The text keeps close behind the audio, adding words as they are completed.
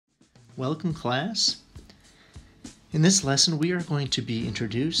Welcome, class. In this lesson, we are going to be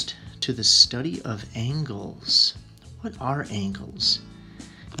introduced to the study of angles. What are angles?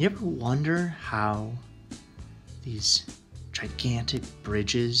 You ever wonder how these gigantic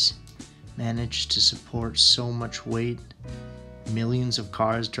bridges manage to support so much weight, millions of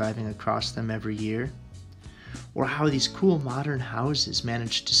cars driving across them every year? Or how these cool modern houses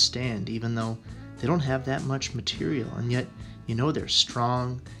manage to stand even though they don't have that much material, and yet you know they're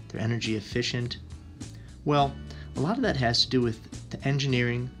strong, they're energy efficient? Well, a lot of that has to do with the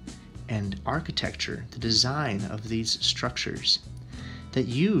engineering and architecture, the design of these structures that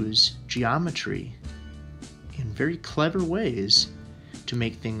use geometry in very clever ways to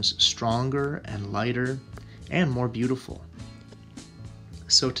make things stronger and lighter and more beautiful.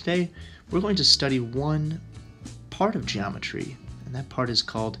 So today we're going to study one part of geometry, and that part is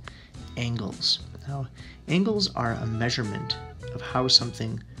called angles. Now, angles are a measurement of how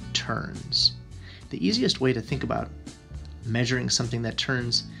something turns. The easiest way to think about measuring something that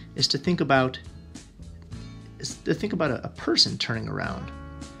turns is to think about a person turning around.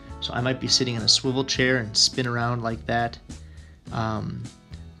 So I might be sitting in a swivel chair and spin around like that.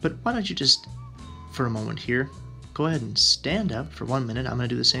 But why don't you just, for a moment here, go ahead and stand up for 1 minute. I'm going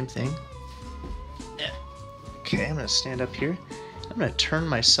to do the same thing. Okay, I'm going to stand up here. I'm going to turn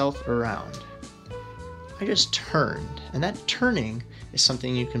myself around. I just turned, and that turning is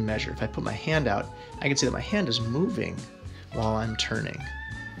something you can measure. If I put my hand out, I can see that my hand is moving while I'm turning.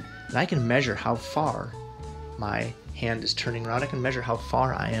 And I can measure how far my hand is turning around. I can measure how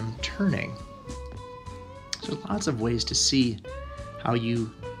far I am turning. So there's lots of ways to see how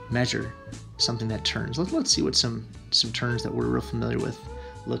you measure something that turns. Let's see what some turns that we're real familiar with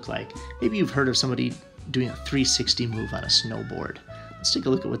look like. Maybe you've heard of somebody doing a 360 move on a snowboard. Let's take a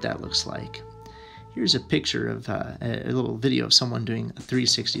look at what that looks like. Here's a picture of a little video of someone doing a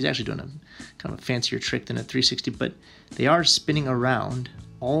 360. He's actually doing a kind of a fancier trick than a 360, but they are spinning around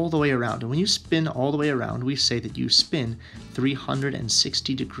all the way around. And when you spin all the way around, we say that you spin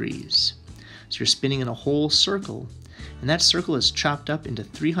 360 degrees. So you're spinning in a whole circle, and that circle is chopped up into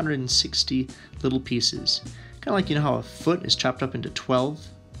 360 little pieces. Kind of like, you know how a foot is chopped up into 12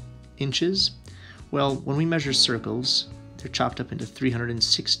 inches? Well, when we measure circles, they're chopped up into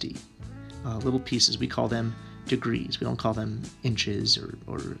 360 little pieces. We call them degrees. We don't call them inches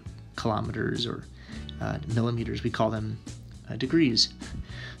or kilometers or millimeters. We call them degrees.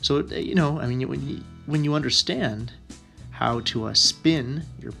 So, I mean, when you understand how to spin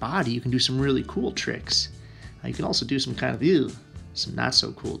your body, you can do some really cool tricks. You can also do some kind of some not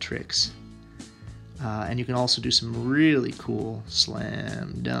so cool tricks. And you can also do some really cool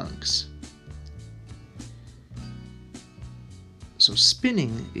slam dunks. So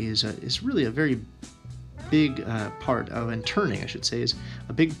spinning is really a very big part of, and turning, I should say, is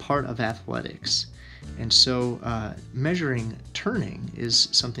a big part of athletics. And so measuring turning is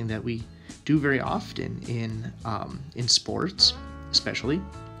something that we do very often in sports, especially.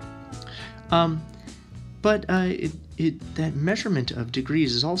 But that measurement of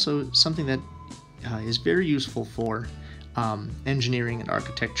degrees is also something that is very useful for engineering and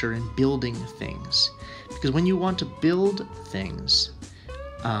architecture and building things. Because when you want to build things,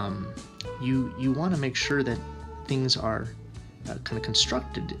 you want to make sure that things are kind of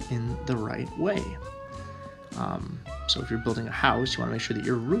constructed in the right way. So if you're building a house, you want to make sure that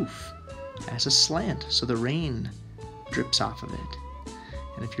your roof has a slant so the rain drips off of it.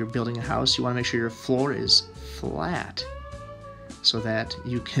 And if you're building a house, you want to make sure your floor is flat so that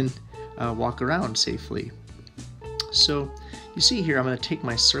you can walk around safely. So you see here, I'm going to take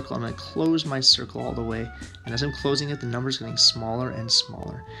my circle, I'm going to close my circle all the way, and as I'm closing it, the number's getting smaller and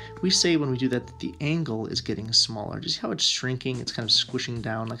smaller. We say when we do that the angle is getting smaller. Do you see how it's shrinking? It's kind of squishing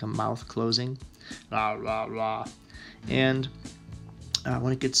down like a mouth closing. Rah, rah, rah. And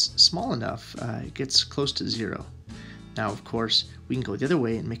when it gets small enough, it gets close to 0. Now, of course, we can go the other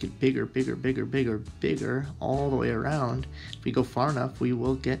way and make it bigger, bigger, bigger, bigger, bigger, all the way around. If we go far enough, we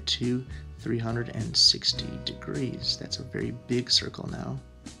will get to 360 degrees. That's a very big circle now.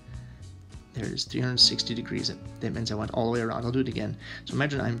 There's 360 degrees. That means I went all the way around. I'll do it again. So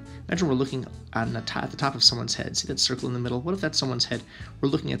imagine we're looking at the top of someone's head. See that circle in the middle? What if that's someone's head? We're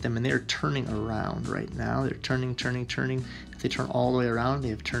looking at them and they're turning around right now. They're turning, turning, turning. If they turn all the way around, they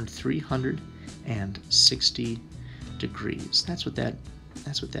have turned 360 degrees. That's what that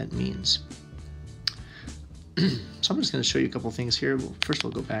means. So I'm just going to show you a couple things here. First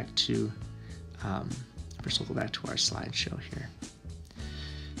we'll go back to our slideshow here.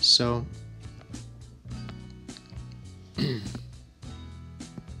 So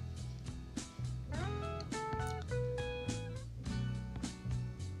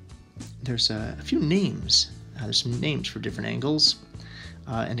there's a few names. There's some names for different angles.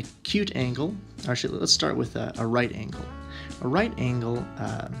 An acute angle, actually let's start with a right angle. A right angle,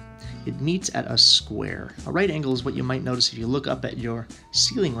 it meets at a square. A right angle is what you might notice if you look up at your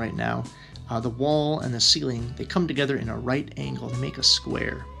ceiling right now. The wall and the ceiling, they come together in a right angle to make a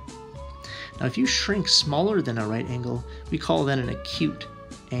square. Now if you shrink smaller than a right angle, we call that an acute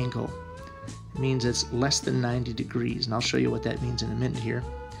angle. It means it's less than 90 degrees, and I'll show you what that means in a minute here.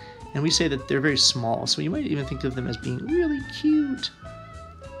 And we say that they're very small, so you might even think of them as being really cute.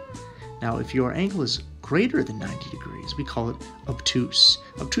 Now, if your angle is greater than 90 degrees, we call it obtuse.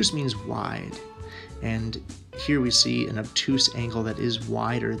 Obtuse means wide, and here we see an obtuse angle that is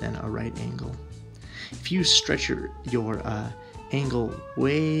wider than a right angle. If you stretch your angle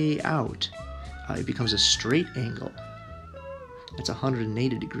way out, it becomes a straight angle. That's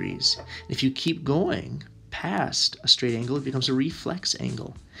 180 degrees. If you keep going past a straight angle, it becomes a reflex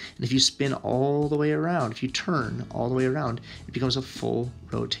angle. And if you spin all the way around, if you turn all the way around, it becomes a full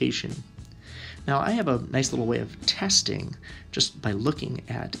rotation. Now, I have a nice little way of testing, just by looking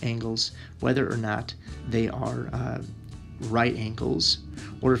at angles, whether or not they are right angles,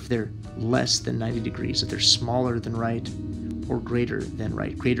 or if they're less than 90 degrees, if they're smaller than right, or greater than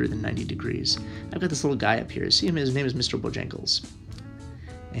right, greater than 90 degrees. I've got this little guy up here. See him? His name is Mr. Bojangles.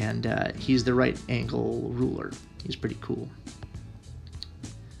 And he's the right angle ruler. He's pretty cool.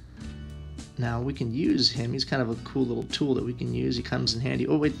 Now we can use him. He's kind of a cool little tool that we can use. He comes in handy.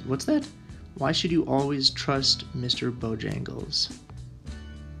 Oh wait, what's that? Why should you always trust Mr. Bojangles?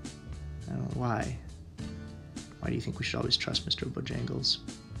 Why? Why do you think we should always trust Mr. Bojangles?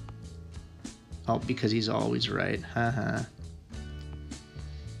 Oh, because he's always right. Haha.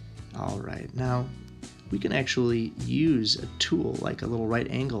 Alright, now we can actually use a tool like a little right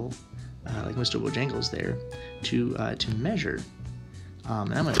angle, like Mr. Bojangles there, to measure.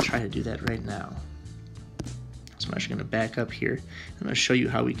 And I'm going to try to do that right now. So I'm actually going to back up here. I'm going to show you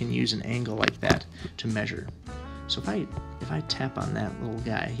how we can use an angle like that to measure. So if I tap on that little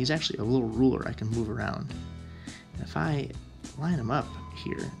guy, he's actually a little ruler I can move around. And if I line him up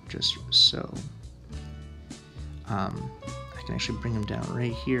here, just so, I can actually bring him down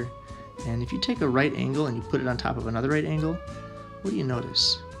right here. And if you take a right angle and you put it on top of another right angle, what do you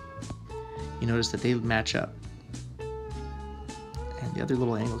notice? You notice that they match up. And the other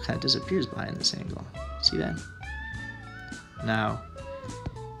little angle kind of disappears behind this angle. See that? Now,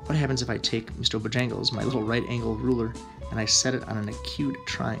 what happens if I take Mr. Bojangles, my little right angle ruler, and I set it on an acute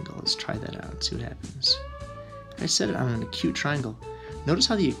triangle? Let's try that out and see what happens. If I set it on an acute triangle, notice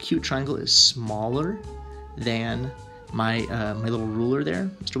how the acute triangle is smaller than my little ruler there,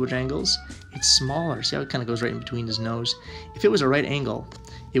 Mr. Bojangles. It's smaller. See how it kind of goes right in between his nose? If it was a right angle,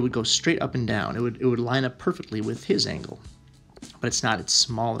 it would go straight up and down. It would line up perfectly with his angle. But it's not. It's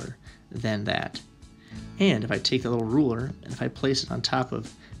smaller than that. And if I take the little ruler and if I place it on top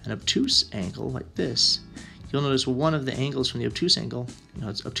of an obtuse angle like this, you'll notice one of the angles from the obtuse angle,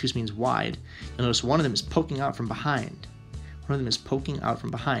 obtuse means wide, you'll notice one of them is poking out from behind. One of them is poking out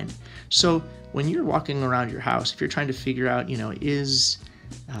from behind. So when you're walking around your house, if you're trying to figure out, is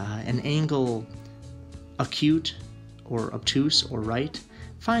an angle acute or obtuse or right,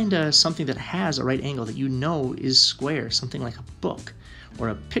 find something that has a right angle that you know is square, something like a book or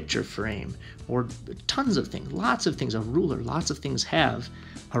a picture frame or tons of things, lots of things, a ruler, lots of things have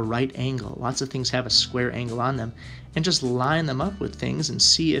a right angle, lots of things have a square angle on them, and just line them up with things and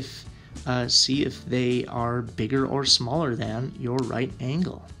see if they are bigger or smaller than your right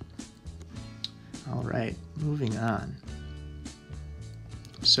angle. All right, moving on.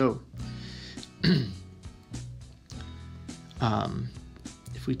 So,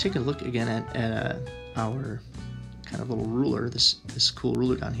 if we take a look again at our kind of little ruler, this cool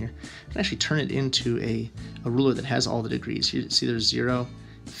ruler down here, I can actually turn it into a ruler that has all the degrees. You see there's 0,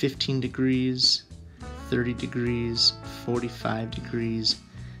 15 degrees, 30 degrees, 45 degrees.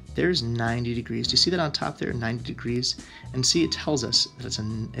 There's 90 degrees. Do you see that on top there, 90 degrees? And see, it tells us that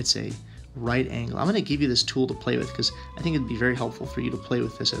it's a right angle. I'm going to give you this tool to play with because I think it'd be very helpful for you to play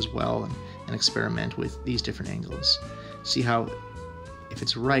with this as well and experiment with these different angles. See how if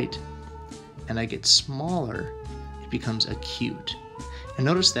it's right and I get smaller, it becomes acute. And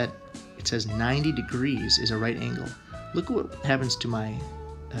notice that it says 90 degrees is a right angle. Look what happens to my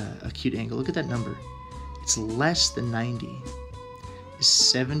acute angle. Look at that number. It's less than 90. Is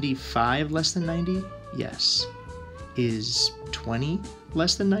 75 less than 90? Yes. Is 20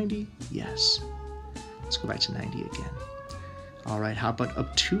 less than 90? Yes. Let's go back to 90 again. All right, how about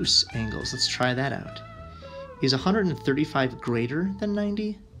obtuse angles? Let's try that out. Is 135 greater than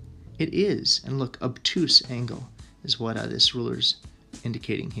 90? It is. And look, obtuse angle is what this ruler's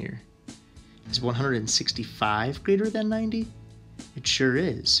indicating here. Is 165 greater than 90? It sure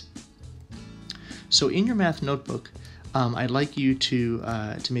is. So in your math notebook, I'd like you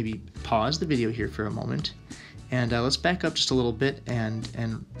to maybe pause the video here for a moment, and let's back up just a little bit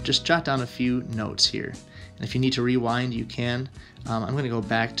and just jot down a few notes here. And if you need to rewind, you can. I'm going to go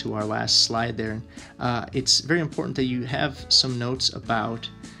back to our last slide there. It's very important that you have some notes about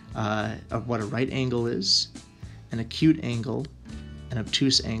of what a right angle is, an acute angle, an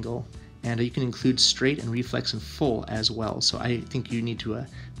obtuse angle, and you can include straight and reflex and full as well. So I think you need to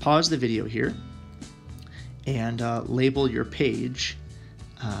pause the video here and label your page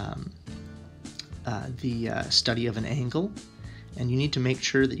the study of an angle, and you need to make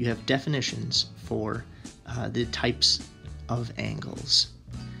sure that you have definitions for the types of angles.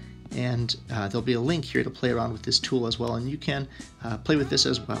 And there'll be a link here to play around with this tool as well, and you can play with this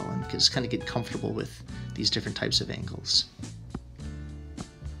as well and just kind of get comfortable with these different types of angles.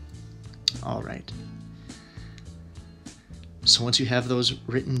 All right. So once you have those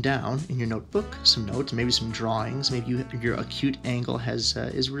written down in your notebook, some notes, maybe some drawings, maybe your acute angle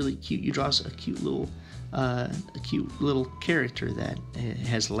is really cute. You draw a cute little character that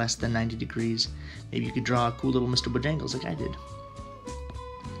has less than 90 degrees. Maybe you could draw a cool little Mr. Bojangles like I did.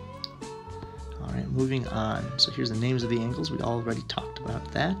 All right, moving on. So here's the names of the angles. We already talked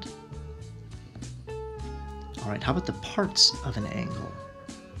about that. All right, how about the parts of an angle?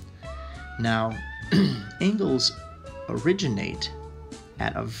 Now, angles originate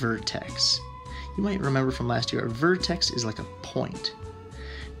at a vertex. You might remember from last year, a vertex is like a point.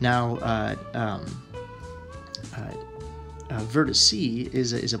 Now, vertex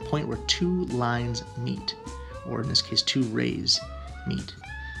is a point where two lines meet, or in this case, two rays meet.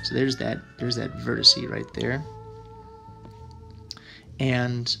 So there's that vertex right there.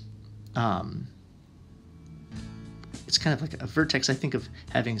 And it's kind of like a vertex. I think of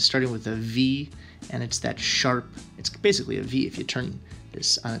starting with a V, and it's that sharp, it's basically a V. If you turn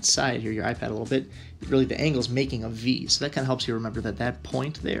this on its side here, your iPad a little bit, really the angle's making a V. So that kind of helps you remember that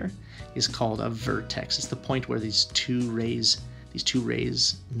point there is called a vertex. It's the point where these two rays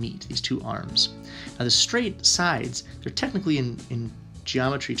meet, these two arms. Now the straight sides, they're technically in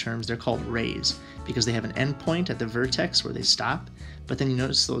geometry terms, they're called rays because they have an endpoint at the vertex where they stop. But then you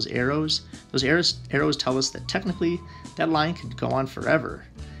notice those arrows tell us that technically that line could go on forever.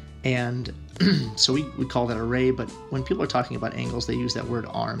 And so we call that a ray, but when people are talking about angles, they use that word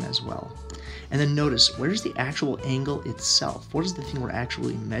arm as well. And then notice, where's the actual angle itself? What is the thing we're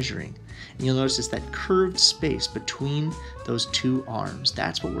actually measuring? And you'll notice it's that curved space between those two arms.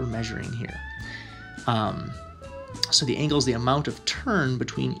 That's what we're measuring here. So the angle is the amount of turn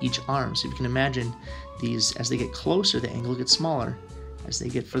between each arm. So if you can imagine these, as they get closer, the angle gets smaller. As they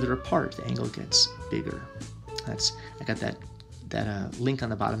get further apart, the angle gets bigger. I got that link on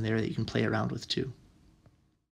the bottom there that you can play around with too.